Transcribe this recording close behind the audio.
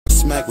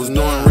smack was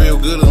knowing real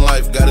good in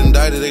life. Got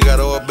indicted, they got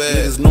all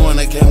bad. Niggas knowing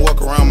they can't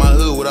walk around my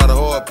hood without a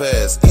hard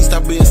pass. He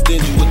stopped being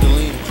stingy with the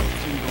lean.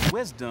 The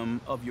wisdom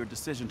of your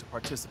decision to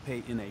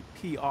participate in a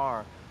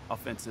PR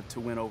offensive to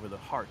win over the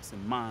hearts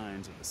and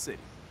minds of the city.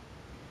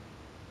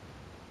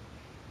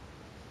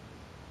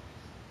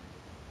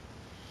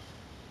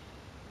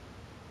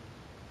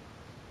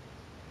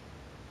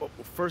 Well,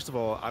 first of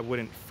all, I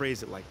wouldn't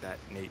phrase it like that,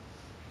 Nate.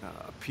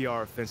 A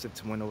PR offensive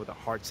to win over the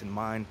hearts and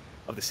mind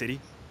of the city?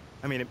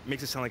 I mean, it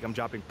makes it sound like I'm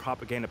dropping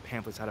propaganda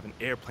pamphlets out of an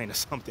airplane or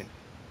something.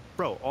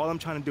 Bro, all I'm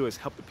trying to do is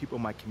help the people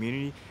in my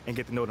community and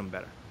get to know them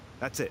better.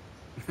 That's it.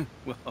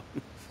 Well,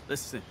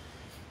 listen,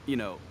 you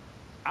know,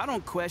 I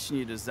don't question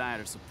your desire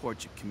to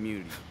support your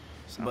community,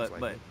 but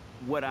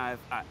what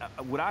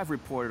I've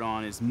reported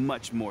on is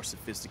much more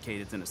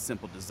sophisticated than a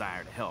simple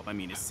desire to help. I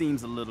mean, it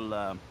seems a little,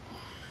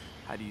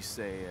 how do you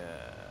say,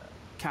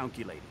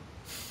 calculated.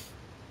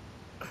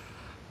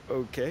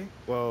 Okay,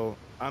 well,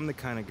 I'm the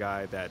kind of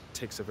guy that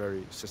takes a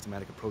very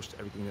systematic approach to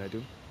everything that I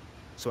do.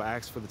 So I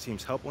asked for the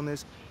team's help on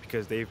this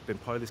because they've been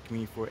part of this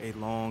community for a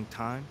long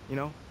time, you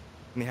know?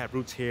 And they have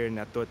roots here, and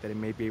I thought that it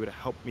may be able to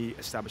help me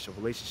establish a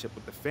relationship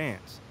with the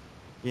fans.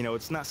 You know,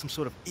 it's not some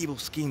sort of evil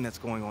scheme that's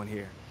going on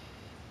here.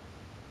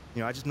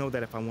 You know, I just know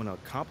that if I want to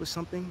accomplish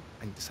something,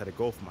 I need to set a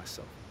goal for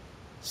myself.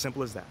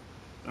 Simple as that.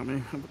 I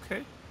mean,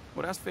 okay.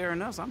 Well, that's fair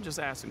enough. I'm just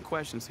asking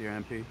questions here,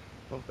 MP.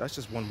 Well, that's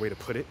just one way to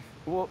put it.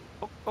 Well,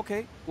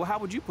 okay. Well, how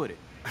would you put it?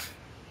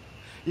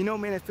 You know,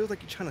 man, it feels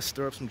like you're trying to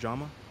stir up some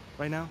drama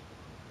right now.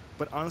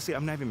 But honestly,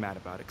 I'm not even mad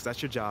about it, because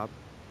that's your job,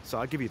 so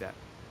I'll give you that.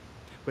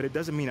 But it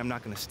doesn't mean I'm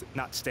not going to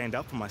not stand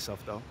up for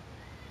myself, though.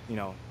 You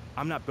know,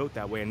 I'm not built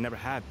that way and never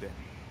have been.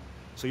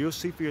 So you'll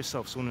see for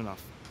yourself soon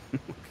enough.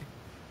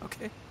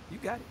 Okay, you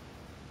got it.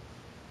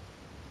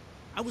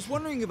 I was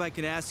wondering if I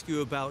could ask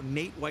you about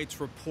Nate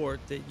White's report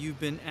that you've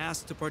been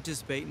asked to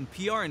participate in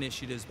PR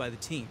initiatives by the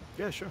team.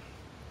 Yeah, sure.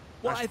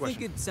 Well, I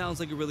think it sounds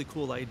like a really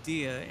cool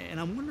idea, and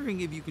I'm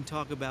wondering if you can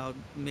talk about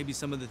maybe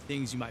some of the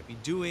things you might be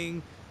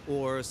doing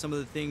or some of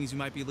the things you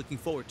might be looking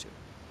forward to.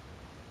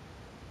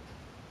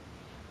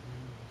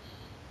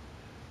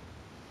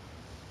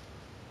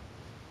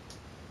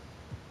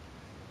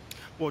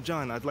 Well,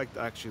 John, I'd like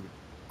to actually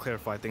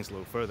clarify things a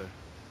little further.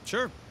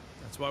 Sure,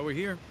 that's why we're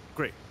here.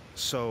 Great.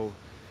 So,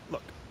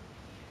 look,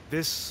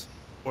 this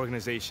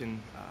organization,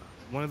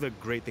 one of the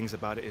great things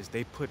about it is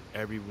they put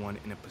everyone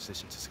in a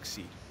position to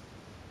succeed.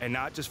 And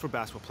not just for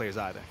basketball players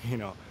either, you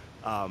know.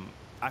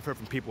 I've heard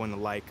from people in the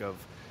like of,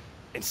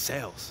 in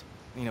sales,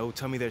 you know, who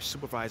tell me their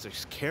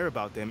supervisors care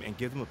about them and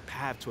give them a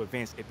path to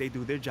advance if they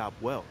do their job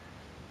well.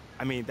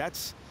 I mean,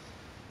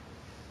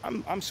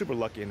 I'm super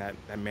lucky in that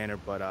manner,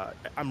 but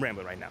I'm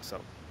rambling right now, so.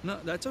 No,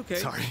 that's okay.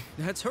 Sorry.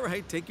 That's all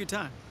right, take your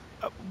time.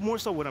 More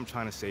so what I'm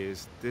trying to say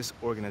is this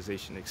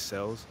organization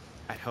excels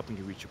at helping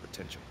you reach your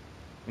potential.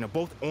 You know,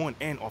 both on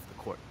and off the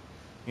court.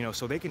 You know,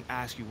 so they can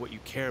ask you what you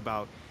care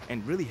about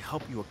and really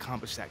help you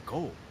accomplish that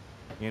goal,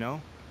 you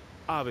know?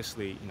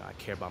 Obviously, you know, I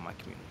care about my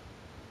community.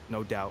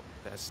 No doubt,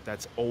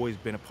 that's always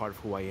been a part of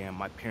who I am.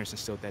 My parents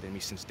instilled that in me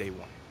since day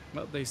one.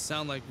 Well, they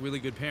sound like really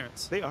good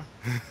parents. They are.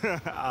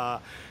 They're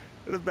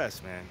the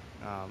best, man.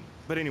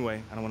 But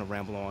anyway, I don't want to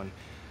ramble on.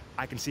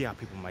 I can see how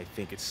people might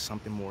think it's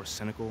something more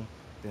cynical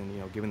than,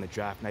 you know, given the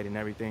draft night and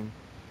everything.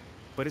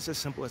 But it's as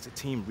simple as the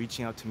team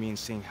reaching out to me and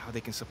seeing how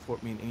they can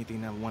support me in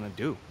anything that I want to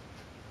do.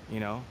 You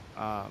know,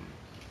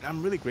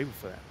 I'm really grateful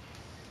for that.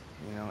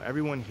 You know,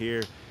 everyone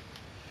here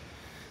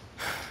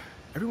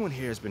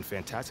has been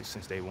fantastic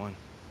since day one.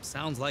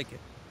 Sounds like it.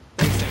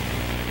 Thanks,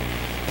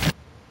 MP.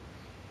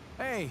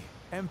 Hey,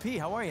 MP,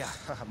 how are you?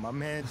 My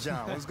man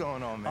John, what's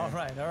going on, man? All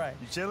right, all right.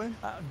 You chilling?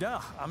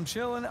 Duh, I'm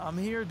chilling. I'm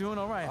here doing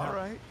all right. All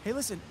right. Hey,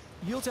 listen,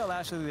 you'll tell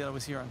Ashley that I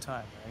was here on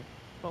time, right?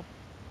 Well,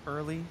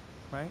 early,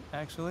 right,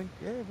 actually?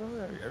 Yeah, bro.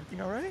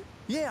 Everything all right?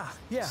 Yeah.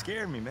 You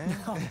scared me, man.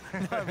 No,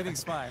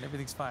 everything's fine.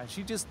 Everything's fine.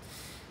 She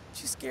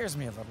scares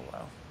me a little,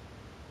 though.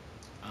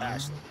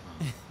 Ashley.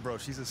 Bro,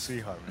 she's a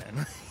sweetheart,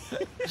 man.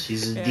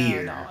 She's a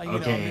deer. No, you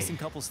know, I'm missing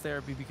couples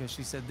therapy because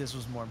she said this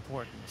was more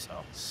important, so.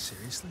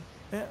 Seriously?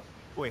 Yeah.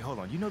 Wait, hold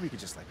on. You know we could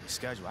just, like,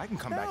 reschedule. I can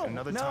come back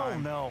another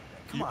time. No.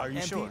 Come on, are you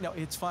MP, sure? No,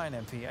 it's fine,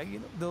 MP.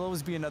 There'll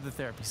always be another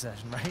therapy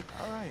session, right?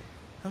 All right.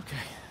 Okay.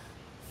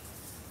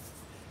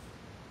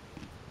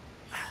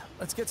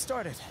 Let's get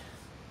started.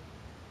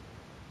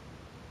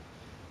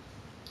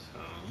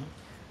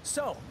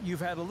 So,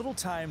 you've had a little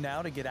time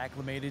now to get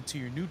acclimated to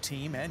your new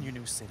team and your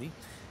new city.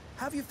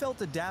 How have you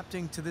felt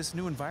adapting to this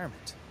new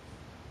environment?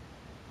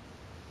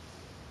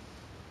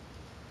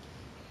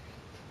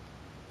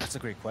 That's a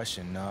great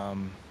question.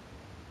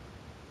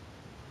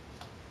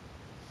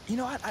 You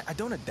know, I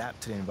don't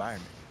adapt to the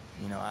environment.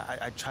 You know,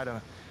 I try to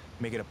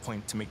make it a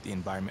point to make the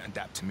environment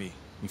adapt to me.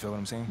 You feel what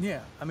I'm saying?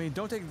 Yeah, I mean,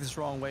 don't take this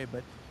the wrong way,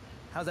 but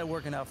how's that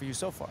working out for you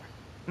so far?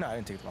 No, I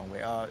didn't take it the wrong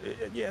way.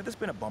 Yeah, there's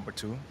been a bump or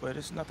two, but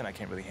it's nothing I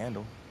can't really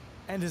handle.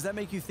 And does that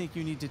make you think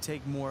you need to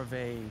take more of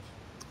a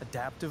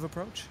adaptive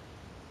approach?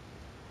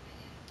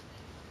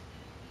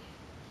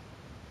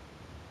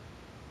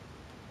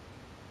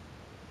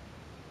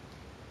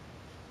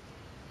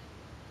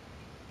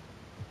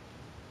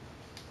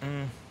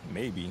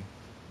 Maybe.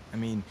 I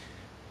mean,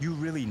 you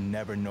really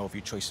never know if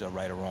your choices are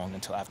right or wrong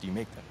until after you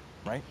make them,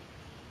 right?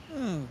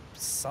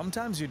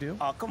 Sometimes you do.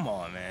 Oh, come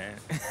on, man.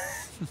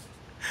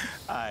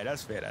 All right,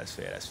 that's fair, that's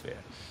fair, that's fair.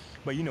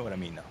 But you know what I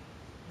mean,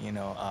 though. You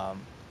know,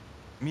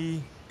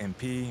 me and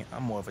P,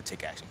 I'm more of a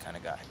take action kind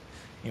of guy.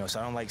 You know, so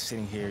I don't like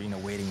sitting here, you know,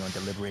 waiting or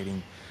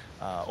deliberating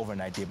over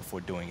an idea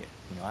before doing it.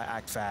 You know, I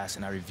act fast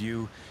and I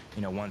review,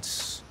 you know,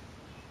 once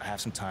I have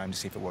some time to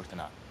see if it worked or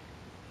not.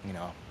 You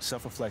know,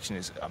 self-reflection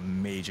is a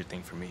major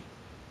thing for me.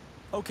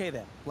 Okay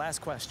then, last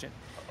question.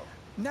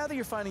 Now that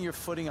you're finding your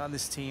footing on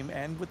this team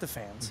and with the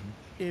fans,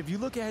 if you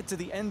look ahead to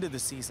the end of the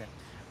season,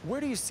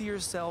 where do you see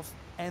yourself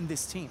and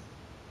this team?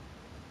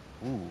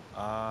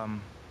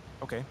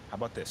 Okay, how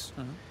about this?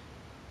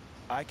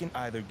 I can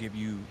either give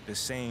you the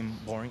same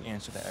boring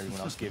answer that everyone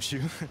else gives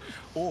you,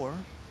 or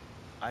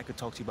I could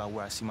talk to you about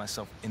where I see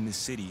myself in this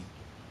city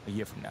a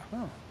year from now.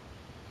 Oh.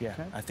 Yeah,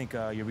 Okay. I think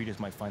your readers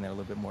might find that a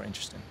little bit more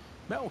interesting.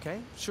 Okay,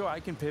 sure, I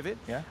can pivot.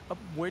 Yeah?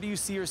 Where do you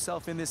see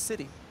yourself in this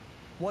city?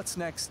 What's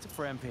next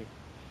for MP?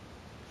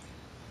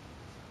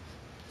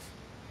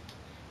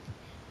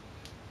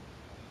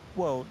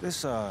 Well,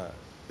 this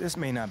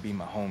may not be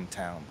my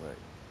hometown, but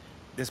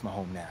this is my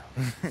home now.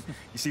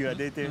 You see what I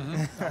did there?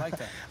 I like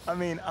that. I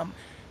mean,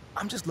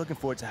 I'm just looking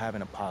forward to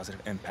having a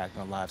positive impact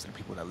on the lives of the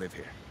people that live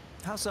here.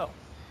 How so?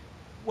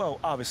 Well,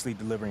 obviously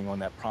delivering on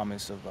that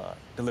promise of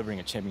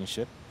delivering a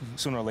championship.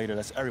 Sooner or later,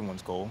 that's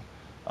everyone's goal.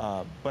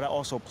 But I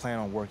also plan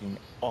on working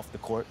off the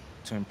court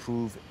to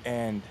improve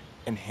and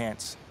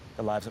enhance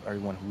the lives of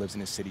everyone who lives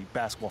in this city,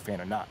 basketball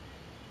fan or not.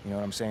 You know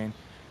what I'm saying?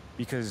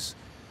 Because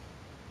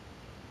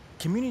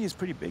community is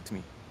pretty big to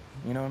me.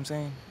 You know what I'm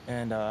saying?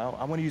 And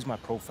I want to use my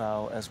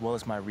profile as well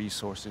as my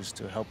resources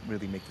to help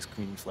really make this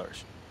community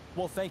flourish.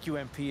 Well, thank you,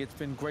 MP. It's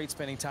been great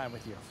spending time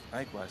with you.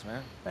 Likewise,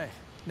 man. Hey,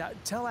 now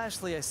tell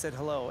Ashley I said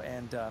hello,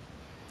 and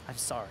I'm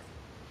sorry.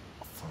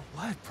 For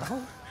what,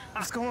 bro?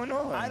 What's going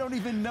on? I don't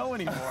even know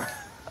anymore.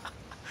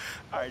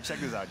 All right, check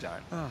this out,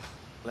 John.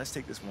 Let's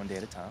take this one day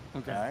at a time.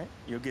 Okay. All right?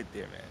 You'll get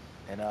there,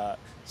 man. And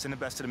send the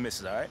best to the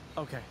missus, all right?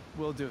 Okay,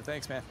 will do.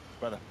 Thanks, man.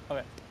 Brother.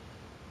 Okay.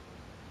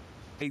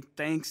 Hey,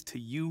 thanks to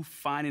you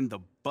finding the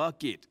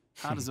bucket.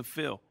 How does it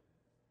feel?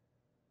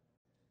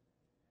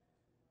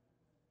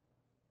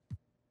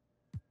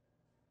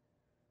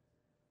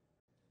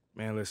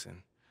 Man,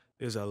 listen,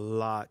 there's a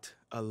lot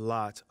of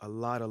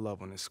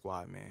love on this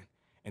squad, man.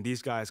 And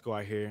these guys go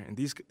out here, and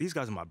these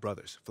guys are my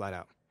brothers, flat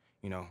out.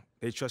 You know,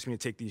 they trust me to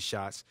take these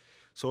shots,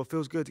 so it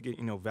feels good to get,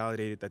 you know,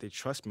 validated that they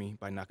trust me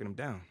by knocking them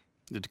down.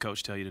 Did the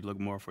coach tell you to look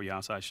more for your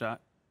outside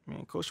shot?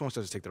 Man, coach wants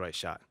us to take the right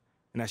shot,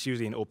 and that's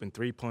usually an open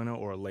three-pointer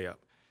or a layup.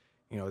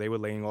 You know, they were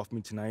laying off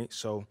me tonight,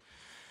 so,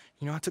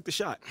 you know, I took the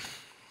shot.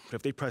 But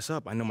if they press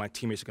up, I know my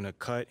teammates are gonna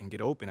cut and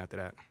get open after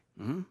that.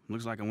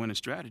 Looks like a winning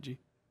strategy.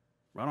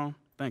 Right on.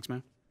 Thanks,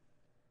 man.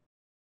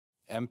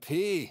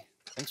 MP,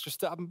 thanks for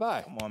stopping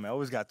by. Come on, man. I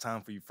always got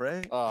time for you,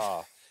 Fred.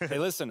 Oh, hey,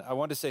 listen, I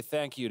wanted to say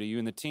thank you to you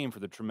and the team for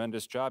the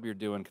tremendous job you're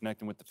doing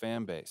connecting with the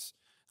fan base.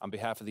 On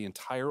behalf of the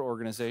entire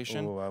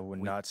organization. Oh, I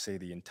would not say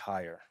the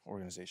entire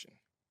organization.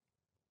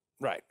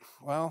 Right.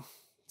 Well,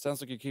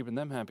 sounds like you're keeping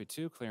them happy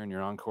too, clearing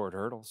your on-court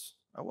hurdles.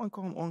 I wouldn't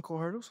call them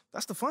on-court hurdles.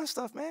 That's the fun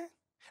stuff, man.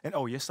 And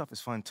oh, your stuff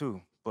is fun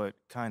too, but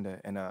kinda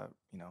in a,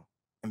 you know,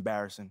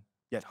 embarrassing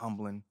yet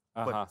humbling,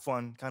 but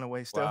fun kind of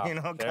way still, Wow. you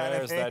know.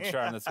 There's that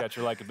charm that's got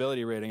your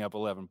likability rating up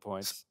 11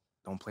 points.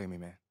 Don't play me,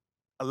 man.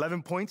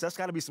 11 points? That's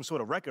got to be some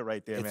sort of record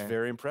right there, man. It's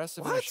very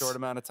impressive in a short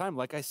amount of time.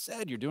 Like I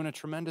said, you're doing a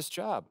tremendous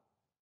job.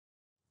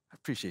 I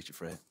appreciate you,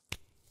 Fred.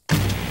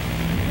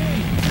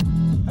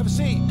 Have a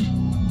seat.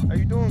 How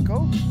you doing,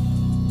 Coach?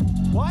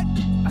 What?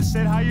 I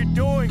said, how you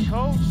doing,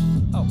 Coach?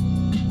 Oh.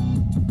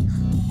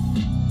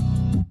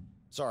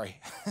 Sorry.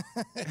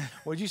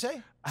 What'd you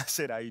say? I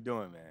said, how you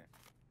doing, man?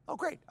 Oh,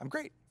 great. I'm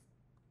great.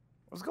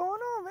 What's going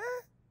on, man?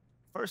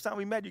 First time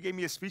we met, you gave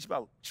me a speech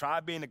about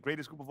Tribe being the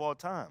greatest group of all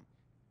time.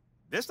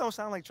 This don't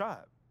sound like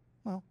Tribe.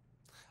 Well,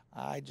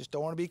 I just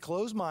don't want to be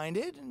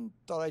closed-minded and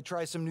thought I'd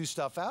try some new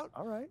stuff out.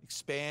 All right.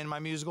 Expand my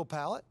musical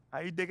palette. How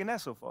you digging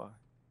that so far?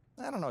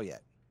 I don't know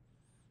yet.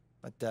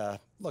 But,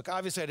 look,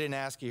 obviously I didn't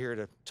ask you here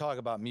to talk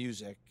about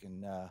music,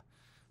 and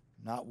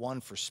not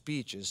one for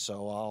speeches,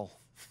 so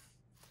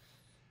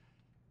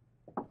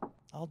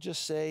I'll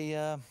just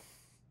say,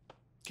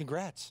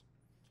 congrats.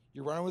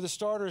 You're running with the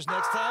starters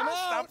next time out.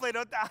 Stop playing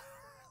on that.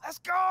 Let's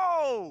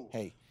go.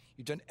 Hey,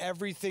 you've done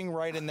everything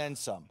right and then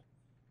some.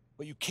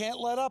 But you can't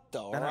let up,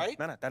 though, all right?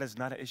 No, that is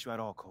not an issue at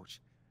all, Coach.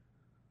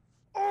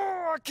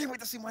 Oh, I can't wait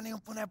to see my name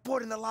up on that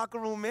board in the locker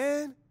room,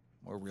 man.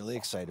 We're really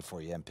excited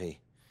for you, MP.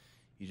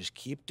 You just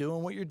keep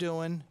doing what you're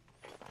doing,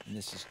 and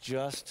this is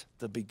just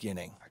the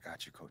beginning. I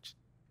got you, Coach.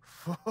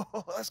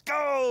 Let's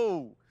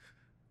go.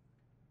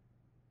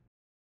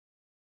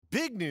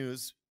 Big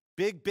news.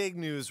 Big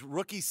news.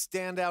 Rookie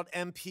standout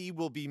MP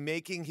will be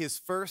making his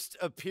first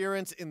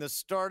appearance in the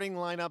starting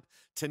lineup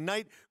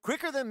tonight,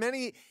 quicker than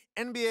many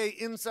NBA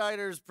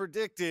insiders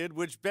predicted,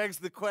 which begs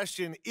the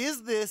question,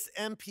 is this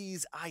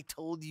MP's I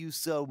told you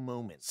so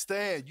moment?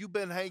 Stan, you've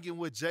been hanging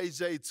with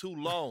JJ too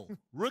long.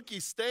 Rookie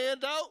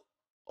standout?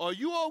 Are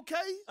you okay?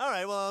 All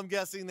right, well, I'm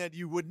guessing that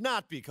you would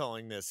not be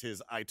calling this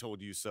his I told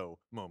you so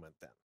moment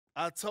then.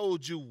 I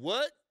told you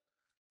what?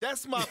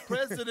 That's my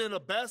president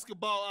of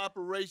basketball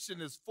operation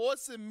is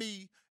forcing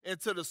me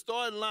into the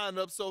starting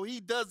lineup so he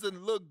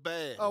doesn't look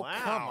bad. Oh,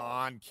 wow. Come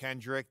on,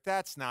 Kendrick.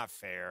 That's not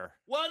fair.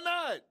 Why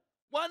not?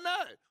 Why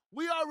not?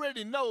 We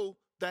already know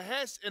the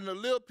hash and the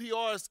little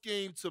PR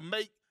scheme to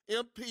make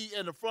MP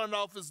and the front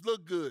office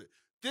look good.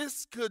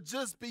 This could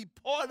just be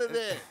part of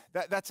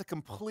that. That's a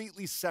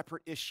completely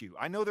separate issue.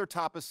 I know their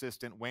top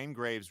assistant, Wayne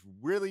Graves,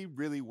 really,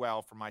 really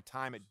well from my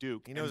time at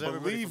Duke. He knows and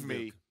everybody believe from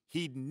me, Duke.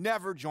 He'd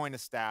never join a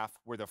staff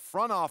where the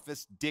front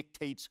office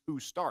dictates who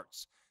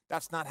starts.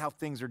 That's not how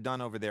things are done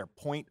over there,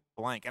 point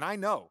blank. And I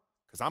know,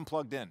 because I'm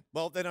plugged in.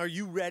 Well, then are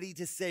you ready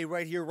to say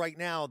right here, right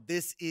now,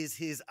 this is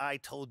his I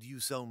told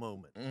you so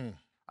moment?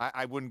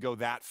 I wouldn't go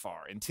that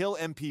far. Until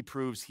MP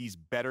proves he's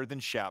better than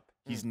Shep,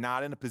 he's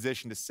not in a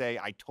position to say,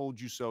 I told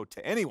you so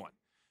to anyone.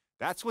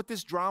 That's what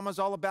this drama's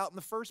all about in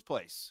the first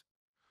place.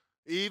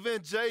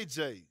 Even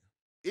JJ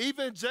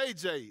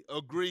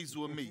agrees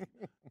with me.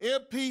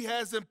 MP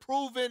hasn't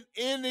proven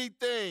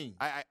anything.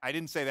 I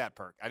didn't say that,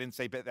 Perk. I didn't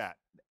say that.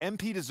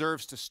 MP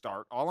deserves to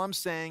start. All I'm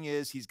saying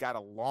is he's got a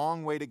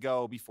long way to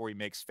go before he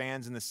makes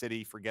fans in the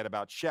city forget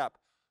about Shep,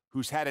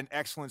 who's had an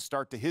excellent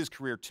start to his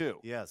career too.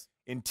 Yes.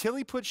 Until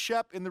he puts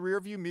Shep in the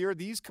rearview mirror,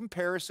 these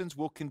comparisons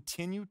will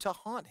continue to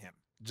haunt him.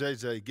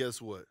 JJ,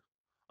 guess what?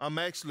 I'm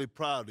actually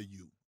proud of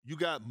you. You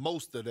got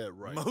most of that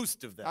right.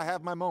 Most of that. I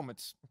have my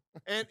moments.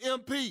 And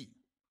MP,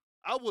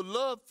 I would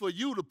love for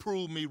you to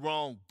prove me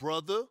wrong,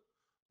 brother.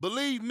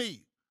 Believe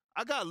me,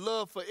 I got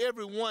love for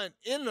everyone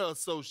in the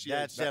association.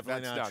 That's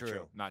definitely not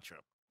true. Not true.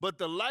 But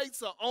the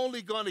lights are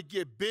only going to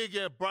get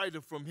bigger and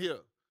brighter from here.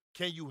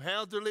 Can you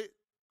handle it?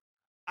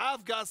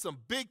 I've got some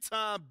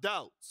big-time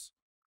doubts.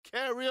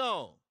 Carry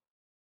on.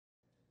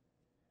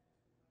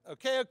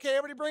 Okay,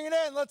 everybody bring it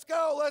in. Let's go.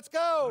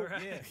 All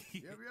right.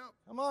 Yeah.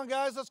 Come on,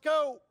 guys, let's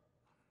go.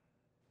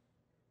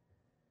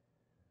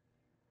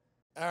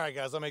 All right,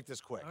 guys, I'll make this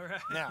quick. All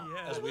right. Now,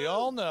 Yeah. as we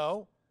all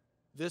know,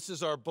 this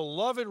is our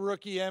beloved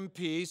rookie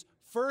MP's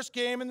first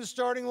game in the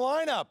starting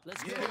lineup.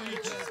 Let's go.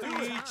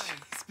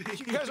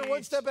 You guys are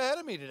one step ahead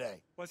of me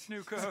today. What's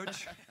new,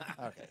 Coach?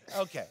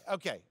 Okay.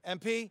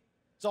 MP,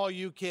 it's all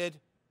you, kid.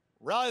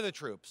 Rally the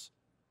troops.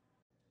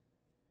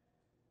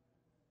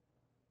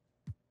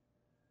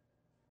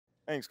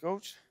 Thanks,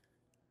 Coach.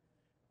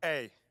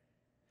 Hey,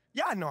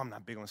 y'all know I'm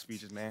not big on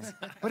speeches, man.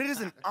 But it is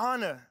an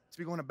honor to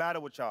be going to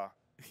battle with y'all.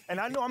 And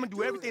I know I'm going to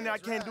do everything that I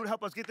can do to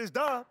help us get this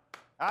done.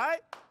 All right?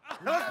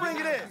 Now let's bring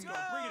it in.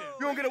 You're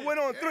going to get a win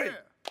on 3.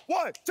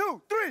 1,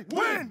 2, 3,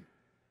 win!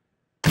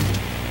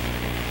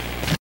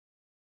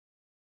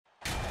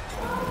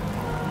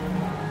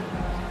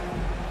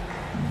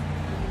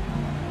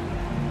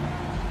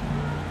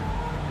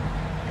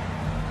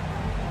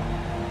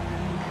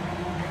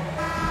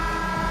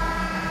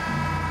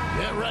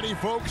 Get ready,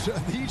 folks.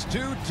 These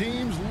two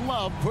teams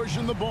love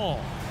pushing the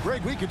ball.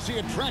 Greg, we could see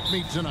a track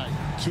meet tonight.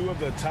 Two of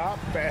the top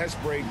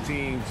fast break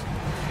teams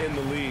in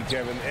the league,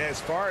 Kevin.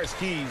 As far as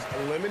keys,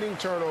 limiting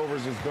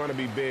turnovers is going to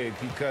be big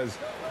because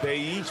they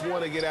each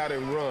want to get out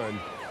and run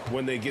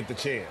when they get the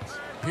chance.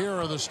 Here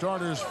are the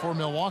starters for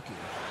Milwaukee.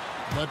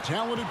 The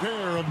talented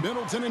pair of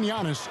Middleton and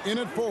Giannis in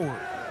at forward.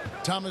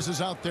 Thomas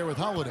is out there with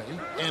Holiday,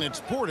 and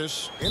it's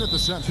Portis in at the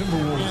center.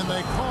 And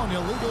they call an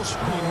illegal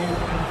screen here.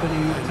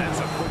 And that's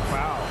a quick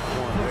foul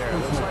for him there.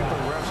 Looks like the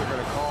refs are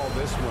going to call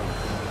this one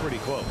pretty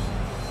close.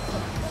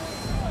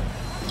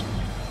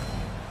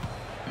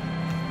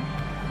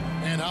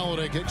 And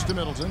Holiday kicks to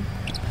Middleton.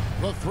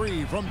 The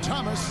 3 from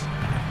Thomas.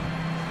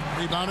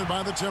 Rebounded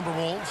by the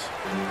Timberwolves.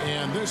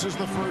 And this is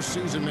the first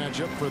season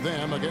matchup for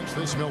them against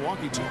this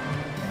Milwaukee team.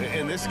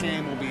 And this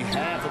game will be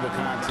half of the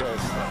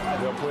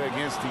contest they'll play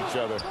against each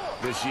other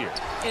this year.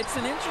 It's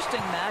an interesting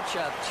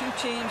matchup. Two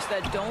teams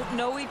that don't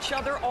know each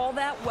other all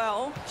that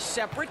well.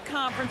 Separate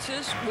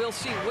conferences. We'll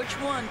see which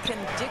one can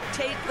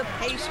dictate the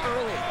pace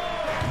early.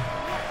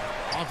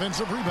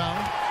 Offensive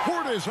rebound.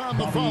 Portis on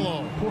the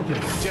follow.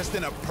 Just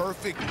in a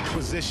perfect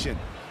position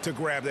to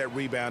grab that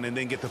rebound and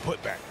then get the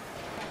putback.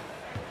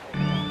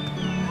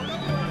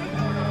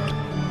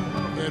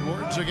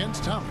 Edwards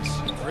against Thomas.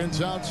 Prince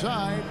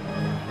outside.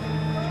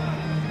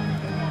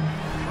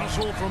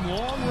 Russell from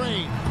long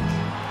range.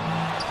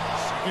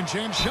 Second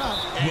chance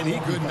shot, and he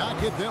could not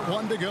get that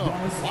one to go.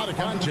 A lot of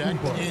contact,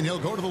 and he'll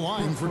go to the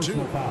line for 2.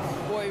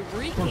 Boy,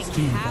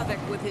 wreaking havoc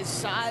with his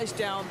size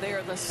down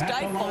there. The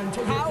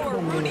stifle power,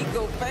 Rudy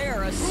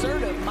Gobert,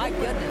 assertive, my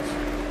goodness.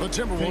 The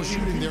Timberwolves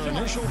shooting their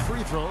initial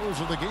free throws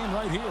of the game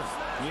right here.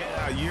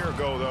 Yeah, a year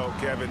ago, though,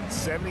 Kevin,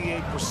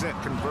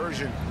 78%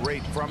 conversion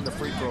rate from the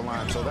free throw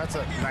line, so that's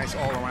a nice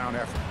all-around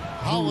effort.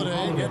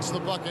 Holiday gets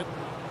the bucket.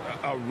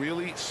 A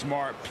really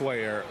smart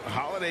player.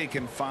 Holiday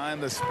can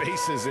find the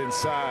spaces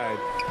inside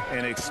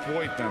and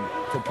exploit them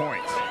for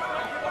points.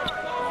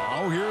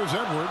 Oh, here's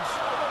Edwards.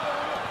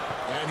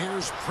 And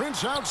here's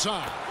Prince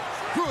outside.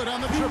 Good on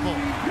the triple.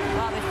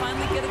 Wow, they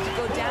finally get it to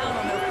go down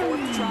on their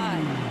 4th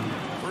try.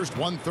 first,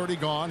 1:30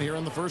 gone here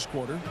in the first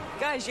quarter.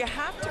 Guys, you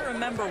have to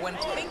remember when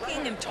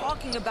thinking and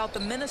talking about the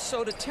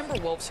Minnesota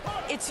Timberwolves,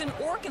 it's an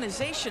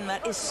organization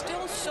that is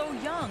still so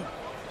young.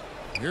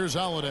 Here's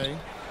Holiday.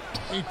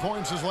 8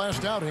 points his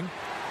last outing.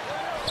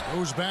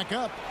 Goes back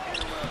up.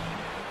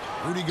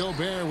 Rudy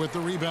Gobert with the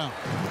rebound.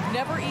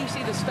 Never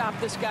easy to stop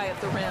this guy at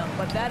the rim,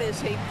 but that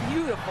is a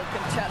beautiful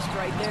contest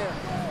right there.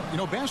 You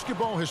know,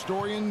 basketball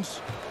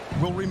historians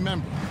will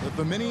remember that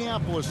the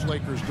Minneapolis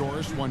Lakers,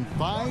 Doris, won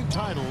 5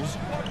 titles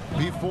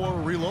before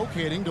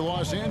relocating to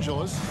Los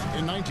Angeles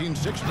in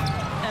 1960.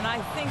 And I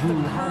think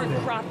the current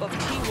crop of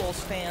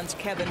T-Wolves fans,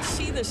 Kevin,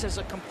 see this as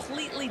a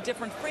completely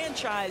different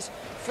franchise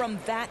from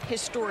that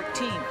historic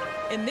team.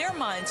 In their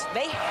minds,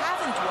 they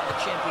haven't won a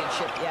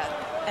championship yet.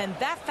 And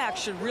that fact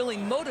should really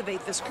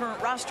motivate this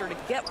current roster to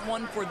get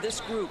one for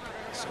this group.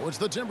 So it's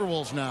the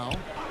Timberwolves now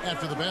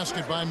after the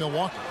basket by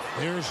Milwaukee.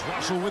 There's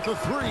Russell with the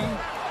 3.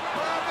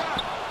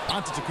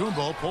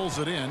 Antetokounmpo pulls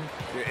it in.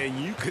 And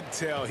you could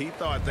tell he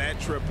thought that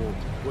triple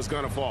was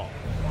going to fall.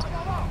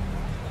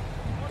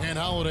 And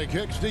Holiday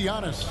kicks to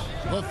Giannis.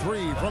 The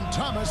 3 from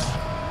Thomas.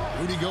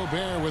 Rudy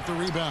Gobert with the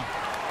rebound.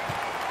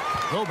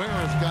 Gobert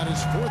has got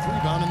his 4th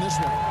rebound in this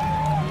one.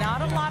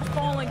 Not a lot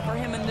falling for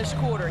him in this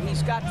quarter.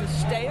 He's got to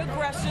stay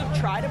aggressive,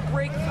 try to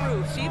break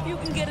through, see if you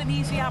can get an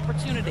easy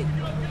opportunity.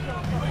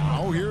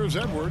 Now here's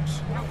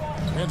Edwards.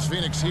 Against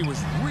Phoenix, he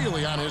was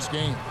really on his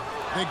game.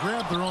 They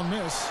grabbed their own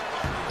miss.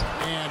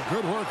 And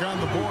good work on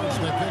the boards.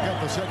 They pick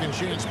up the second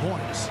chance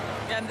points.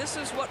 And this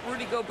is what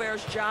Rudy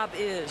Gobert's job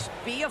is.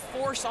 Be a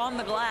force on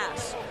the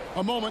glass.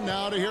 A moment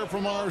now to hear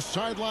from our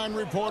sideline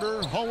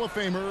reporter, Hall of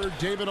Famer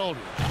David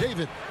Aldridge.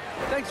 David.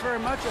 Thanks very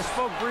much. I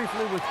spoke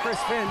briefly with Chris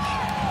Finch.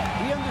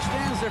 He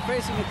understands they're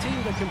facing a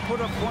team that can put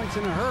up points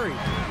in a hurry.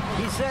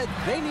 He said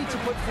they need to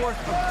put forth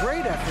a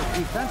great effort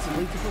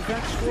defensively to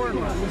prevent scoring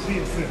runs.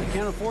 They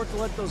can't afford to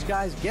let those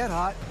guys get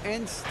hot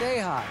and stay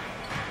hot.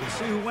 We'll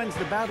see who wins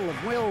the battle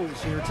of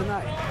wills here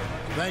tonight.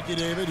 Thank you,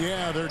 David.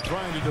 Yeah, they're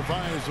trying to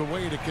devise a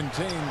way to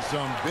contain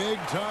some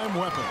big-time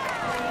weapons.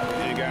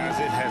 Yeah, guys,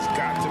 it has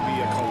got to be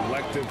a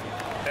collective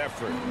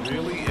effort.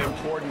 Really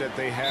important that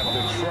they have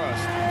the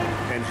trust,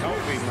 and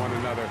helping one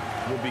another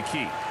will be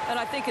key. And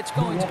I think it's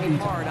going to be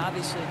hard,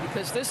 obviously,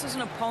 because this is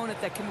an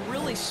opponent that can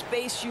really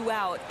space you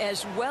out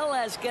as well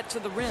as get to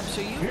the rim.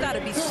 So you've got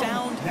to be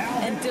sound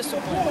and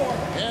disciplined.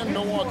 And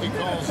Milwaukee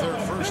calls their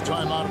first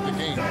time out of the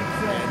game.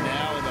 And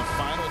now in the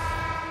final.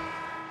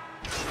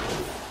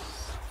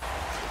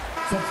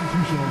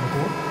 Substitution on the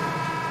court.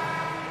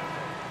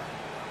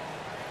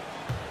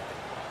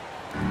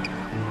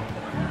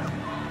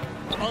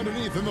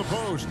 Underneath in the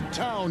post,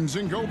 Towns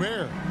and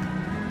Gobert.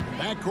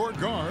 Backcourt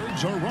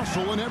guards are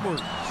Russell and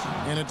Edwards.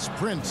 And it's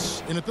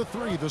Prince in at the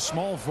 3, the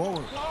small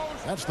forward.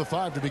 That's the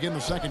 5 to begin the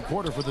second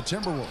quarter for the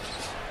Timberwolves.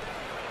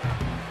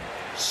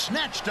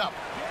 Snatched up.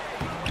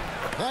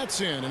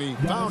 That's in, and he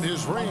found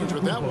his range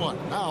with that one.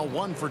 Now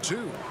 1 for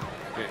 2.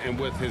 And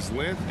with his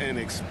length and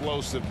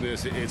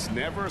explosiveness, it's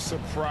never a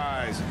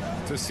surprise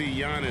to see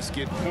Giannis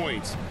get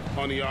points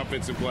on the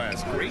offensive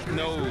glass. Great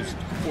nose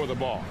for the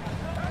ball.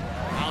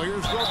 Now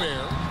here's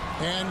Gobert,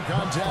 and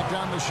contact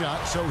on the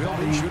shot, so he'll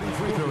be shooting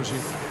free throws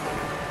here.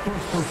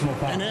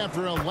 And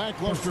after a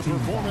lackluster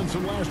performance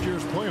in last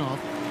year's playoff,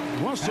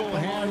 Russell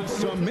has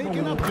some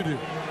making up to do.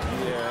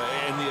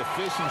 Yeah, and the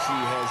efficiency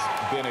has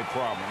been a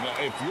problem. Now,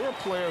 if you're a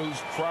player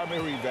whose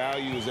primary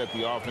value is at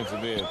the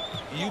offensive end,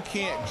 you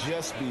can't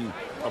just be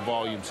a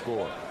volume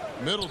scorer.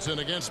 Middleton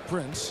against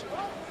Prince.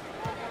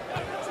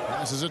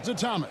 Passes it to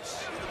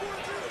Thomas.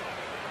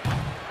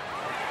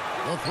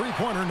 The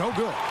three-pointer, no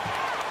good.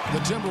 The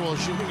Timberwolves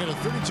shooting at a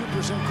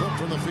 32% clip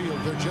from the field.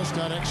 They're just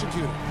not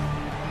executing.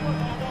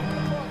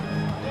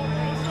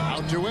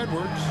 Out to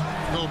Edwards.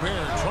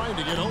 Gobert trying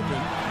to get open.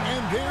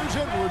 And there's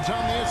Edwards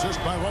on the assist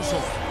by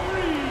Russell.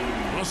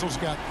 Russell's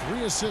got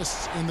 3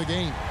 assists in the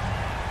game.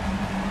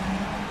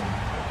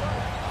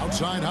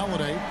 Outside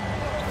Holiday.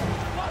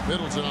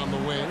 Middleton on the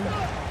wing.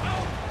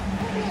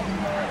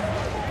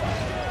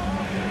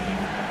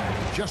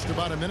 Just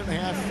about a minute and a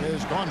half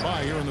has gone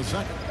by here in the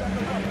second.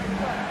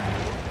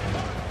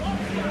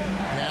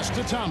 Pass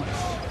to Thomas.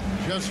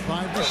 Just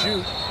 5 to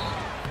shoot.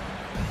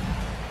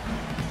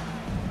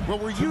 Well,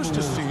 we're used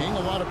to seeing a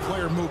lot of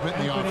player movement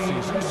in the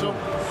offseason, so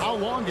how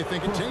long do you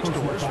think it takes,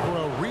 Doris, for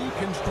a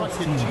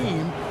reconstructed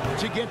team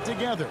to get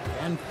together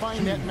and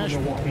find that mesh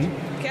point?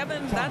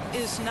 Kevin, that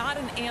is not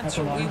an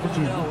answer we will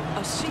know.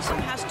 A season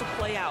has to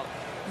play out.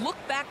 Look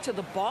back to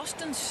the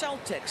Boston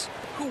Celtics,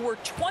 who were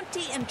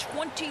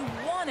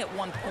 20-21 at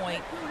one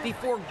point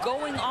before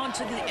going on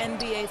to the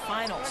NBA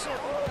Finals.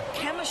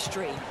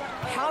 Chemistry,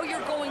 how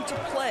you're going to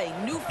play,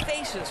 new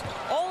faces,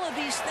 all of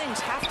these things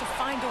have to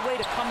find a way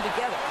to come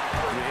together.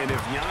 And if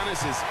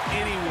Giannis is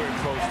anywhere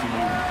close to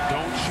you,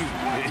 don't shoot.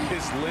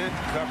 His length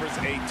covers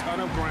a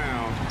ton of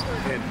ground,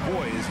 and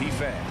boy, is he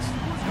fast.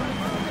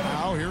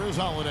 Now here is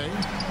Holiday.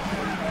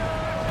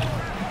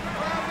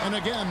 And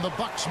again, the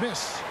Bucks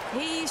miss.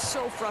 He's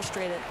so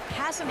frustrated.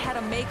 Hasn't had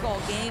a make-all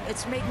game.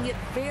 It's making it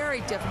very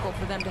difficult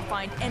for them to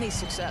find any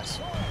success.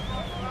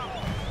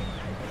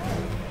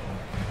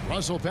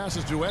 Russell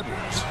passes to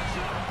Edwards.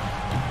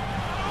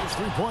 His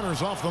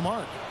three-pointers off the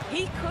mark.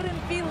 He couldn't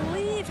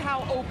believe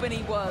how open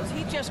he was.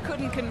 He just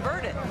couldn't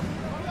convert it.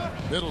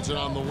 Middleton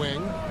on the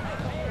wing.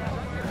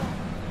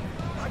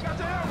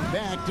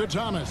 Back to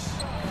Thomas.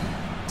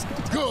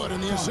 Good,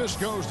 and the assist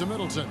goes to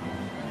Middleton.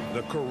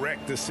 The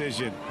correct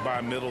decision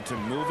by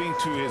Middleton, moving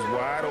to his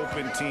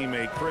wide-open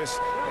teammate, Chris,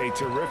 a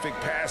terrific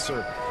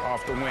passer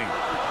off the wing.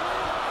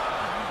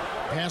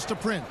 Pass to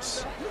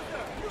Prince.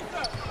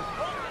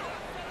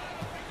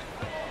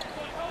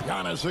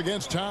 Giannis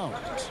against Towns.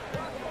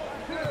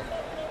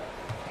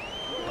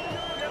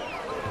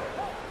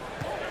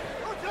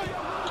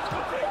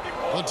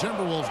 The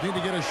Timberwolves need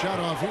to get a shot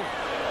off here.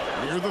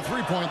 Near the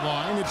three-point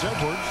line, it's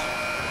Edwards.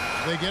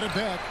 They get it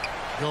back.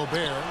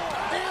 Gobert.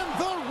 And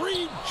the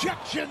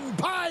rejection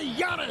by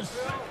Giannis.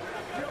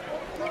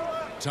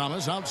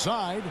 Thomas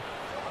outside.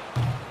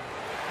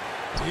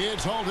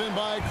 It's hauled in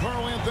by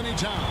Karl Anthony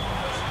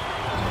Towns.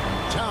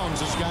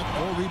 Towns has got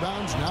 4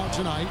 rebounds now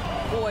tonight.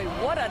 Boy,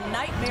 what a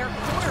nightmare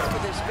quarter for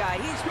this guy.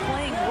 He's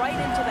playing right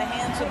into the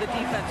hands of the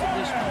defense at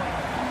this point.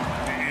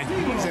 And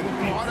he's an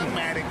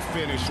automatic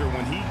finisher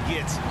when he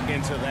gets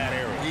into that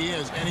area. He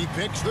is, and he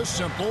picks the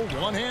simple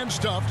one-hand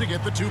stuff to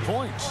get the 2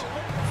 points.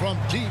 From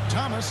deep,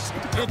 Thomas,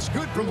 it's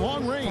good from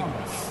long range.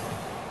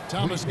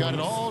 Thomas got it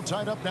all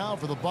tied up now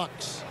for the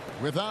Bucks.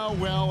 With how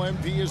well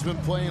MP has been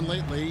playing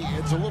lately,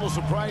 it's a little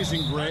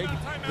surprising, Greg,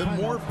 that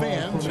more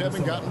fans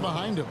haven't gotten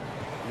behind him.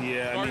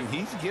 Yeah, I mean,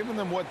 he's giving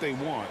them what they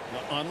want,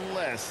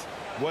 unless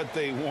what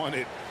they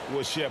wanted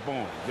was Shep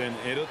on. Then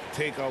it'll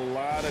take a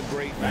lot of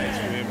great nights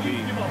for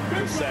MP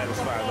to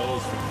satisfy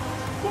those.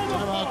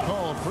 Timeout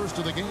called, first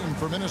of the game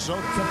for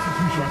Minnesota.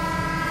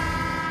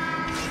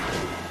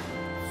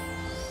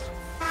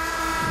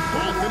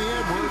 Anthony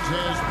Edwards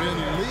has been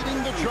leading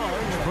the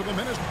charge for the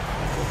Minnesota.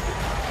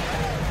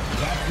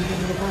 Back to the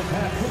end of the first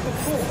half with the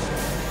score.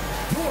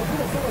 Your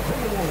Minnesota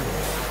Timberwolves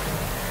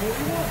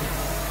 41,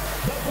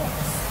 the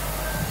Bucks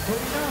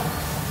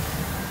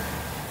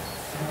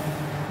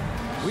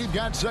 39. We've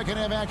got second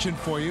half action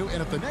for you,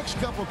 and if the next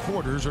couple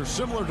quarters are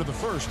similar to the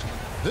first,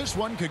 this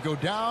one could go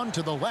down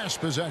to the last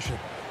possession.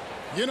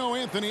 You know,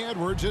 Anthony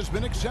Edwards has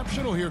been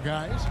exceptional here,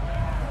 guys.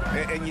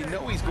 And you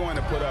know he's going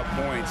to put up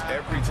points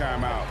every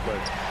time out,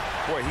 but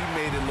boy, he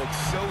made it look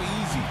so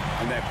easy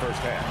in that first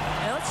half.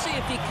 And let's see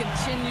if he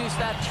continues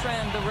that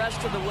trend the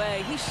rest of the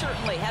way. He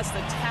certainly has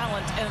the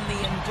talent and the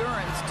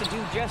endurance to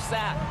do just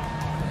that.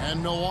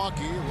 And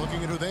Milwaukee,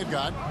 looking at who they've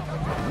got.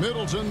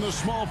 Middleton, the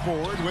small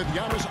forward, with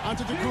Giannis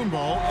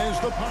Antetokounmpo as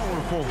the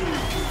power forward.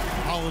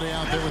 Holiday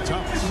out there with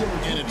Thomas.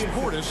 And it's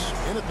Portis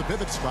in at the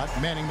pivot spot,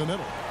 manning the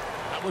middle.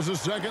 That was a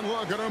second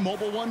look at our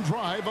Mobile One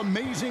drive.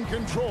 Amazing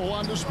control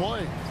on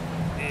display.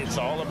 It's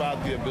all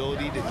about the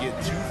ability to get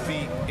 2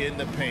 feet in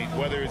the paint,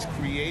 whether it's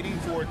creating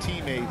for a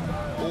teammate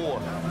or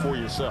for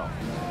yourself.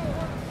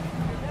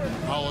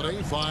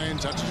 Holiday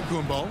finds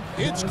Antetokounmpo.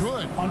 It's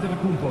good.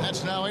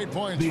 That's now 8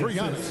 points for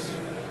Giannis.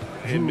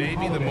 It may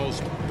be the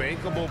most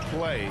bankable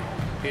play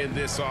in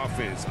this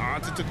offense.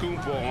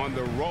 Antetokounmpo on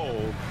the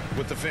roll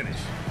with the finish.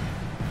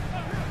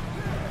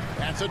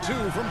 That's a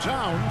 2 from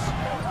Towns.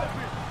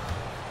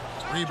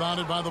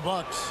 Rebounded by the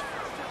Bucks.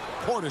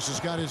 Portis has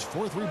got his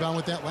 4th rebound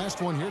with that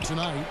last one here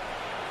tonight.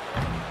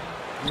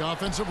 The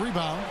offensive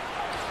rebound.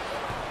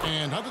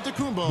 And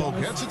Antetokounmpo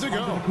gets it to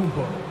go.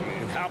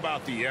 And how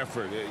about the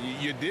effort?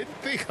 You didn't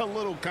think a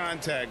little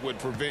contact would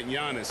prevent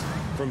Giannis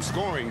from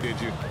scoring,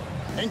 did you?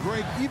 And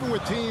Greg, even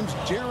with teams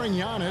daring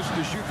Giannis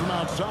to shoot from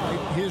outside,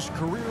 his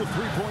career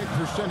three-point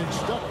percentage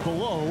stuck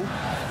below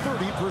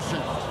 30%.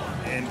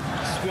 And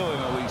still an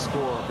elite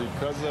scorer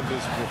because of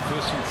his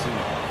proficiency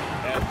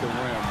at the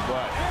rim.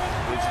 But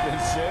it's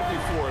been said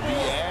before, if he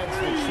adds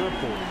the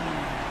triple,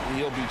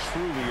 he'll be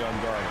truly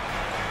unguarded.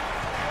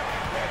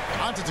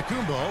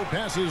 Antetokounmpo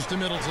passes to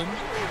Middleton.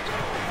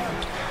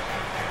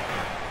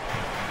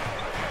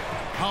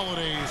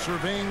 Holiday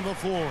surveying the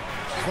floor.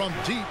 From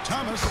deep,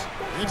 Thomas.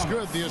 It's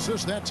good. The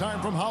assist that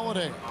time from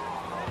Holiday.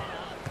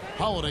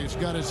 Holiday's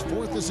got his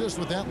 4th assist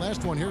with that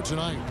last one here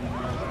tonight.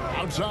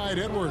 Outside,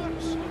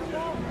 Edwards.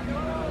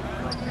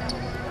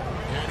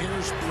 And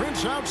here's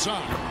Prince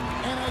outside.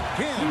 And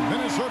again,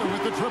 Minnesota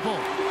with the triple.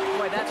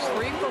 Boy, that's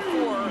 3 for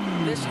 4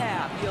 this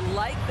half. You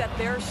like that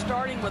they're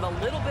starting with a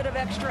little bit of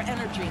extra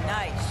energy.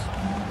 Nice.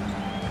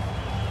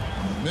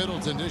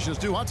 Middleton dishes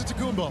to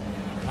Antetokounmpo.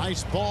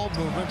 Nice ball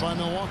movement by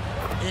Milwaukee.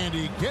 And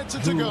he gets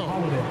it to go.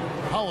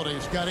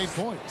 Holiday's got 8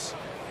 points.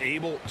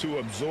 Able to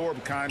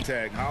absorb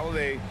contact.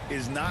 Holiday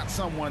is not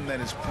someone that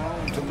is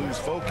prone to lose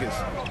focus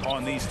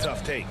on these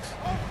tough takes.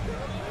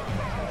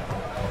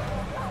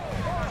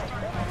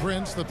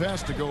 Prince, the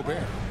pass to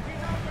Gobert.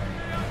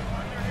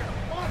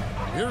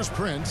 Here's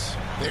Prince.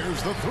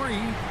 There's the 3.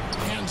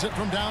 Hands it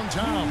from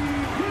downtown.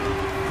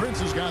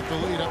 Prince has got the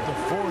lead up to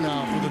 4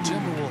 now for the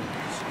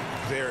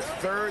Timberwolves. Their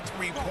 3rd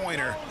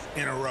three-pointer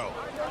in a row.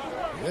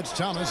 It's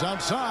Thomas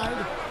outside.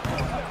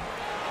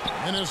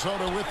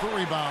 Minnesota with the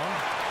rebound.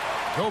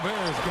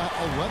 Gobert's got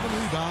 11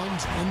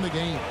 rebounds in the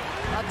game.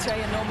 I'll tell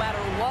you, no matter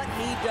what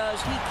he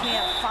does, he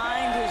can't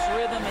find his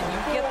rhythm, and you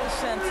get the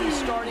sense he's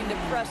starting to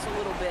press a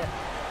little bit.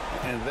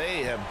 And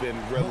they have been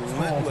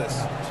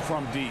relentless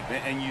from deep.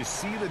 And you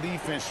see the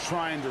defense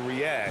trying to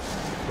react,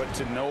 but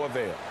to no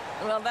avail.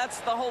 Well, that's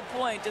the whole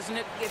point, isn't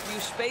it? If you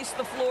space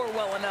the floor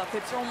well enough,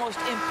 it's almost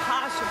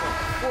impossible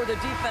for the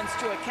defense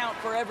to account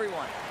for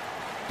everyone.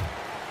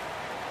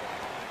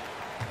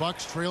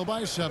 Bucks trail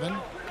by 7.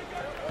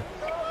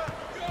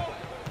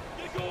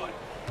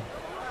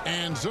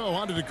 And so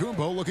on to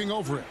Antetokounmpo looking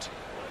over it.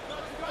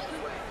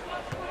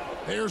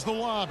 There's the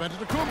lob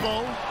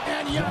Antetokounmpo,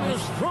 and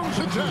Giannis throws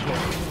it down.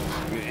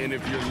 And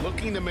if you're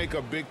looking to make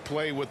a big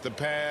play with the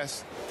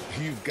pass,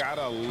 you've got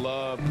to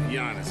love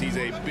Giannis. He's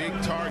a big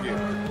target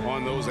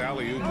on those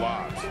alley-oop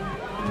lobs.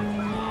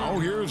 Oh,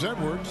 here's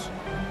Edwards.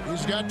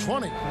 He's got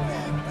 20.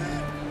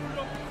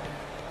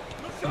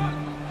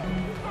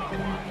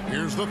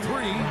 Here's the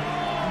 3,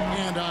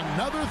 and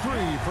another 3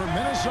 for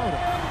Minnesota.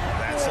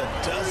 That's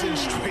a dozen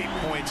straight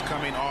points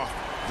coming off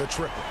the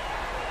triple.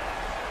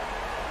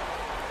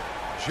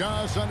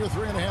 Just under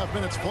 3.5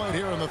 minutes played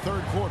here in the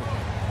third quarter.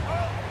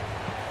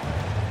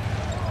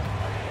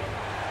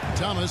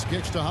 Thomas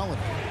kicks to Holiday.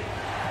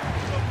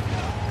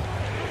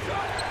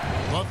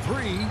 The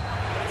 3.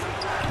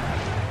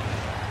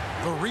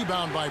 The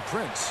rebound by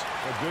Prince.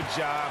 A good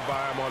job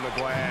by him on the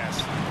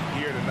glass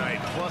here tonight.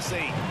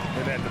 +8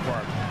 in that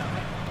department.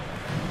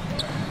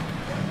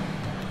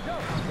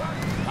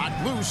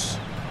 Not loose.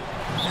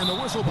 And the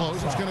whistle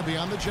blows. It's going to be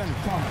on the general.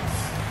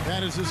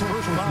 That is his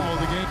first foul of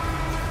the game.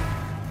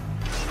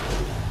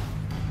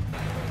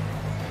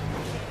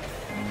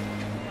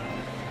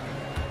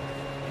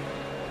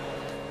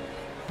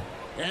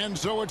 And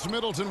so it's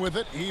Middleton with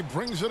it. He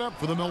brings it up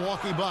for the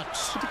Milwaukee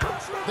Bucks.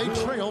 They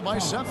trail by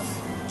 7.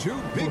 2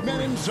 big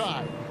men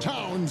inside,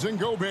 Towns and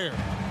Gobert.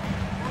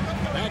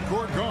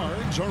 Backcourt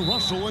guards are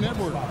Russell and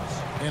Edwards.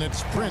 And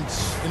it's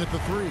Prince in at the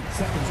 3.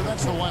 So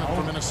that's the lineup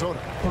for Minnesota.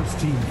 First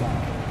team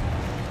foul.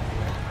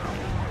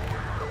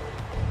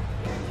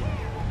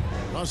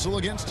 Russell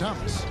against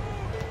Thomas.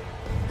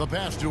 The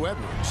pass to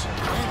Edwards.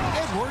 And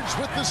Edwards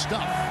with the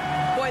stuff.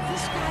 Boy,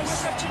 this guy's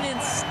such an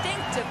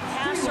instinctive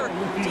passer.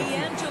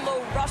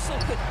 D'Angelo Russell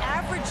could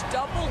average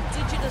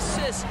double-digit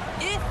assists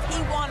if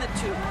he wanted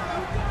to.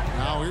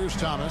 Now here's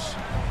Thomas.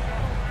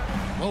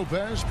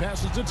 Lopez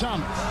passes to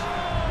Thomas.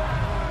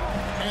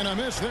 And a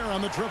miss there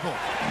on the triple.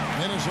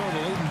 Minnesota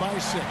leading by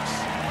 6.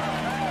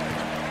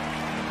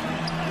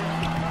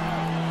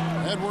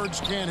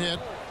 Edwards can't hit.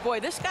 Boy,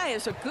 this guy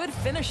is a good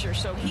finisher,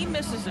 so he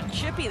misses a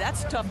chippy.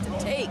 That's tough to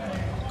take.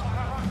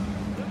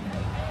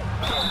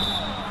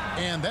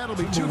 And that'll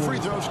be 2 free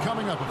throws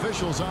coming up.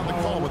 Officials on the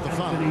call with the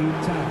foul.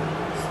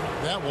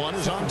 That one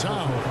is on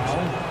Towns.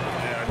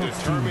 A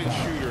determined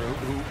shooter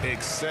who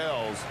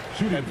excels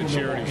at the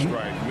charity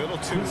stripe.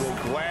 Middleton will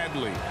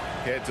gladly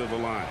head to the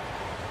line.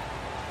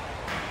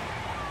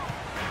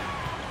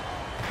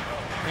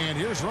 And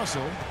here's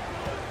Russell.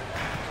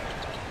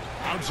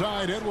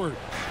 Outside Edwards.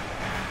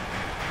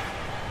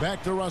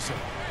 Back to Russell.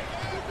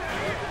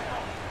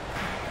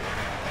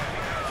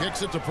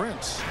 Kicks it to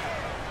Prince.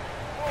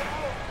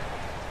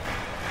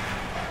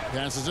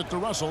 Passes it to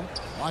Russell.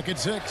 Lock at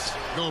 6.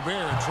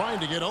 Gobert trying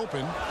to get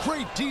open.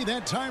 Great D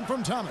that time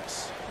from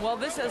Thomas. Well,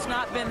 this has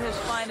not been his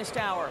finest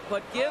hour,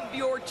 but give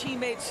your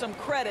teammates some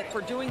credit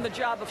for doing the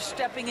job of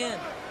stepping in.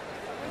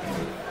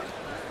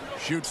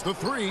 Shoots the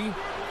 3.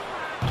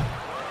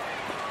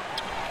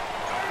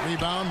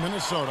 Rebound,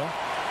 Minnesota.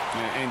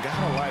 And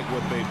gotta like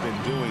what they've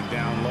been doing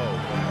down low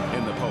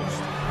in the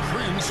post.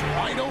 Prince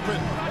wide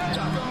open.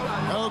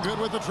 No good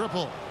with the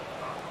triple.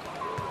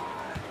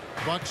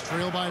 Bucks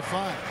trail by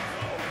 5.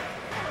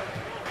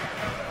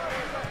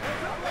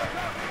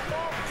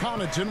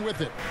 Connaughton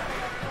with it.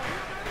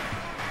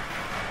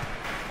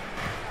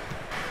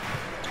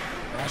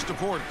 Pass to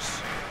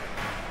Portis.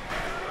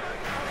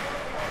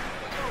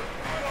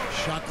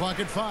 Shot clock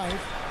at 5.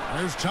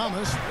 There's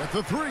Thomas with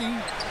the 3.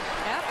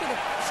 After the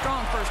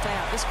strong first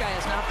half, this guy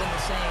has not been the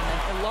same,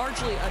 and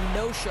largely a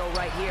no-show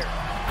right here.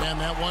 And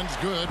that one's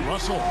good.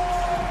 Russell.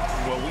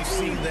 Well, we've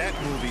seen that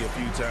movie a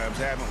few times,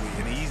 haven't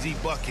we? An easy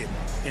bucket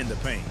in the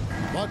paint.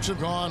 Bucks have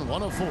gone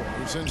 1 of 4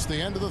 since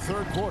the end of the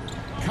third quarter.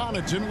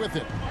 Connaughton with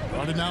it.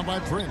 Guarded now by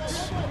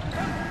Prince.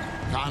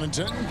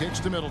 Connaughton kicks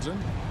to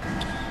Middleton.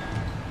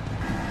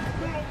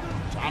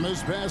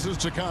 Thomas passes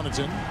to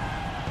Connaughton.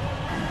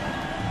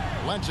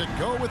 Lets it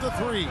go with a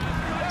 3.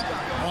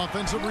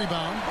 Offensive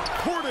rebound.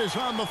 Portis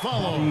on the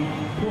follow.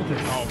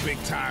 Oh,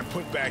 big time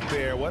put back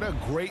there. What a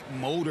great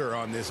motor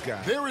on this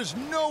guy. There is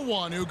no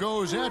one who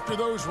goes after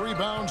those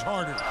rebounds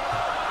harder.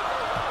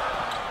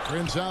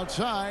 Prince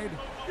outside.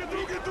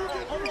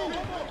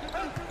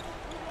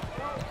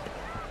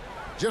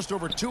 Just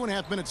over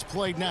 2.5 minutes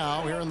played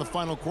now here in the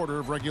final quarter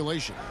of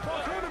regulation.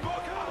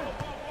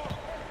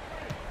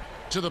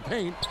 To the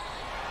paint.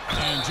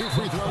 And 2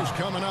 free throws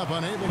coming up,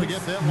 unable to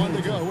get that one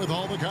to go with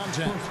all the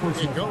contact.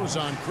 It goes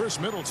on Chris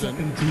Middleton.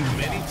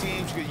 Many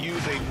teams could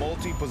use a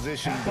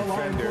multi-position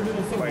defender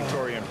like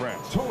Taurean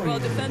Prince. Well,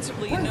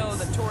 defensively, you know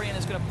that Taurean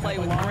is going to play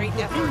with great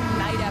effort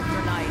night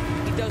after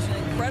night. He does an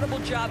incredible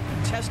job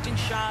contesting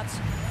shots,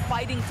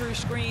 fighting through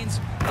screens,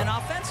 and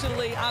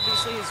offensively,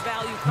 obviously, his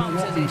value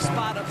comes as a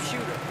spot-up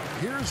shooter.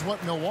 Here's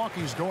what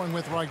Milwaukee's going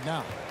with right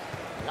now.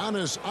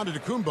 Giannis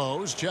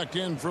Antetokounmpo's checked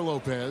in for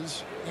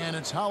Lopez, and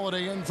it's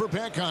Holiday in for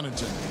Pat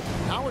Connaughton.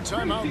 Now a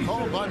timeout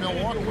called by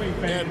Milwaukee.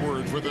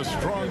 Edwards with a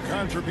strong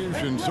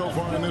contribution so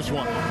far in this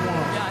one.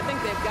 Yeah, I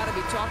think they've got to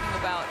be talking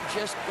about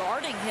just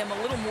guarding him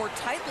a little more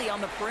tightly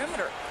on the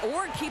perimeter,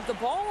 or keep the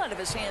ball out of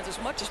his hands as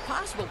much as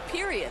possible,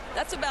 period.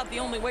 That's about the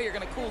only way you're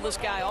going to cool this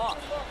guy off.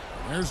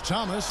 There's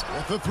Thomas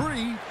with the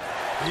three.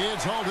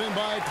 It's hauled in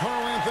by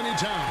Karl Anthony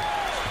Towns.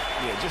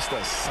 Yeah, just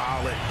a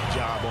solid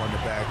job on the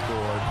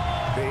backboard.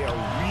 They are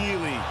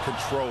really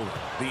controlling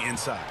the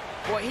inside.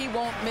 Boy, he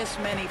won't miss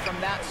many from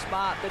that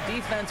spot. The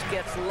defense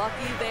gets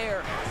lucky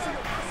there.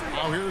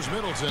 Now here's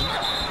Middleton.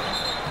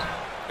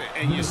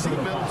 And you see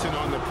Middleton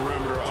on the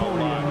perimeter a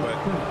lot,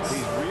 but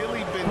he's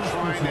really been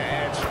trying to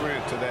add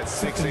strength to that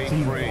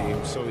 6'8"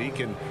 frame so he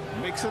can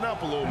mix it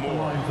up a little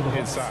more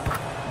inside.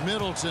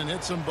 Middleton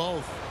hits them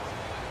both.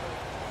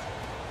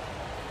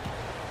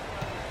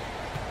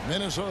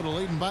 Minnesota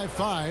leading by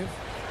 5.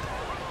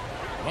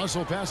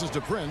 Russell passes to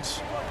Prince.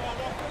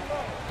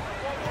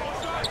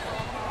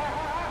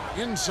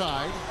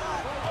 Inside.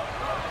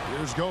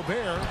 Here's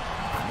Gobert.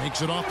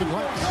 Makes it off the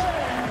glass.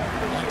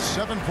 That's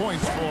 7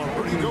 points for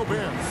Rudy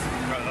Gobert.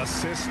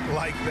 Assists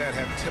like that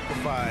have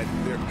typified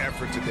their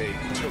effort today.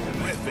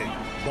 Terrific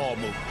ball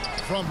movement.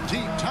 From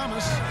deep,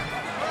 Thomas.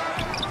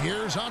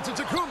 Here's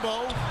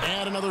Antetokounmpo.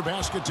 And another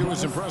basket to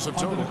his impressive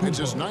total. It's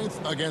his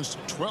 9th against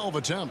 12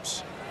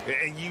 attempts.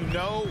 And you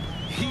know,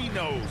 he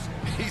knows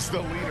he's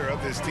the leader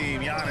of this team.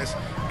 Giannis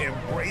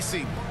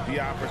embracing the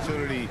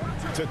opportunity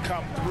to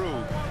come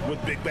through with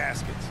big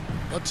baskets.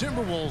 The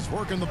Timberwolves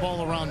working the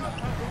ball around now.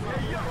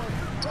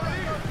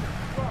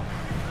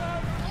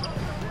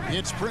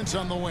 It's Prince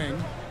on the wing,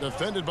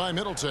 defended by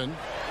Middleton.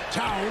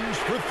 Towns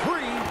for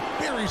 3,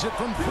 buries it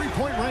from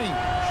 3-point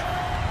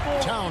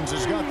range. Towns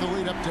has got the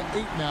lead up to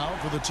 8 now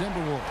for the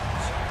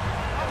Timberwolves.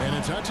 And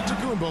it's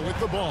Antetokounmpo with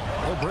the ball.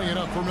 He'll bring it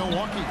up for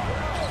Milwaukee.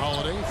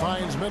 Holiday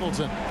finds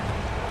Middleton.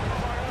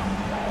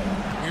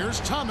 Here's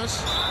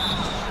Thomas.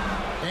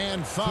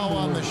 And foul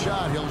on the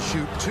shot. He'll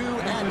shoot 2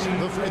 at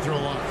the free throw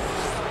line.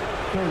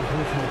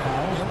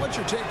 And what's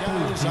your take,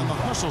 guys, on the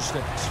hustle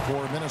stats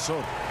for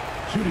Minnesota?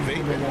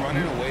 They've been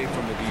running away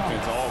from the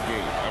defense all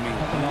game. I mean,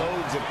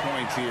 loads of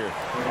points here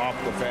off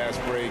the fast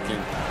break,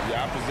 and the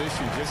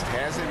opposition just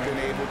hasn't been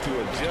able to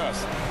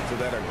adjust to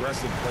that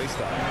aggressive play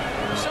style.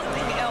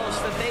 Something else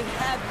that they've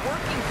had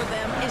working for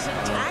them is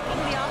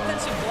attacking the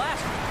offensive glass.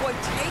 Boy,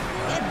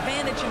 taking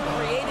advantage and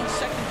creating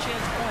second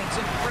chance points.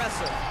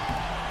 Impressive.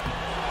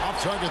 Off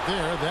target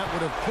there. That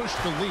would have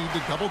pushed the lead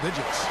to double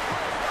digits.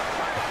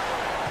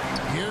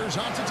 Here's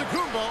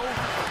Antetokounmpo.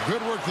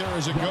 Good work there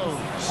as it goes.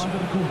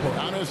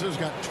 Giannis has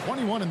got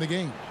 21 in the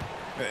game.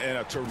 And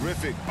a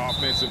terrific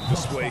offensive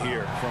display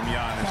here from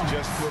Giannis,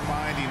 just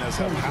reminding us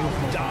of how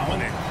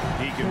dominant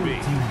he can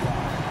be.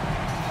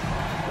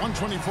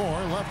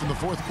 1:24 left in the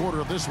 4th quarter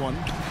of this one.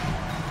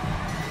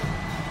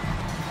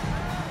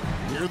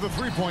 Near the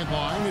 3-point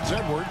line, it's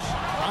Edwards.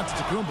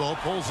 Antetokounmpo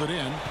pulls it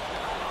in.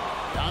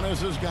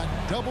 Giannis has got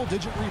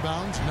double-digit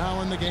rebounds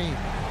now in the game.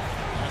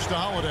 Pass to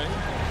Holiday.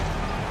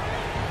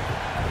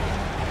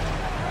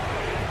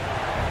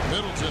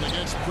 Middleton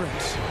against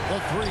Prince. The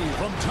 3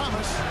 from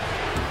Thomas.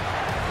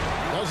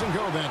 Doesn't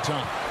go that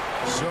time.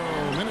 So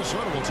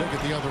Minnesota will take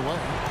it the other way.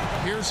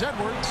 Here's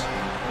Edwards.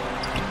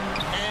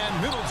 And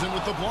Middleton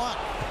with the block.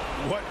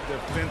 What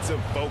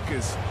defensive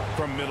focus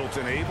from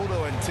Middleton. Able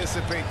to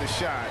anticipate the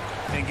shot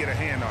and get a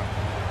hand on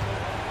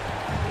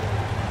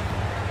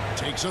it.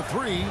 Takes a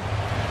 3.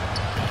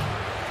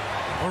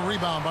 A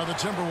rebound by the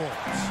Timberwolves.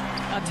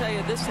 I'll tell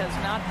you, this has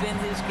not been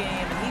his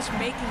game, and he's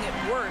making it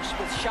worse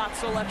with shot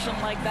selection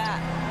like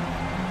that.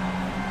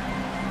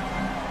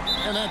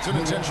 And that's an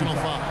intentional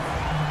foul.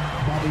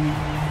 Bobby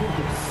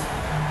Portis,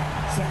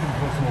 second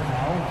personal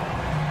foul,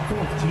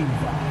 4th team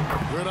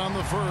foul. Good on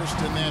the first,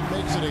 and that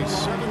makes it a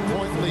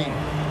 7-point lead.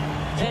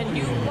 And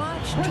you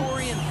watch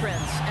Taurean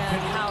Prince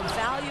and how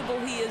valuable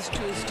he is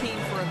to his team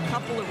for a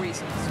couple of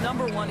reasons.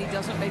 Number one, he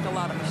doesn't make a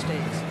lot of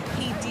mistakes.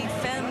 He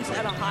defends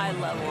at a high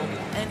level,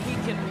 and he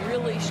can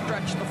really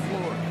stretch the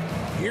floor.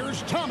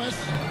 Here's Thomas.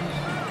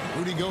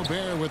 Rudy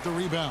Gobert with the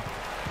rebound.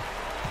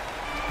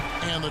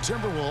 And the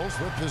Timberwolves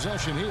with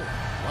possession here.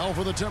 Well,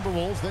 for the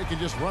Timberwolves, they can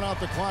just run out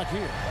the clock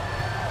here.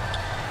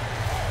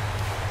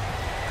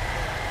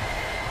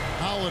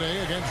 Holiday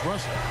against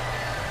Russell.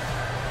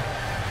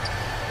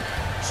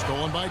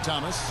 Stolen by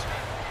Thomas.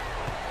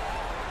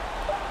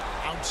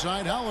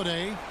 Outside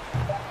Holiday.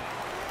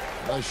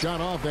 A shot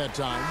off that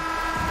time.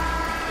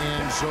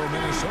 And so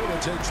Minnesota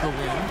takes the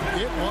win.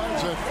 It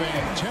was a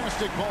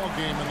fantastic ball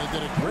game, and they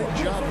did a great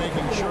job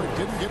making sure it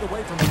didn't get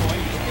away from the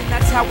Flames. And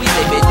that's how we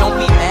live it. Don't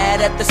be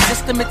mad at the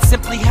system. It's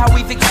simply how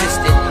we've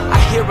existed. I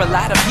hear a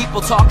lot of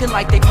people talking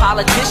like they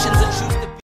politicians and choose to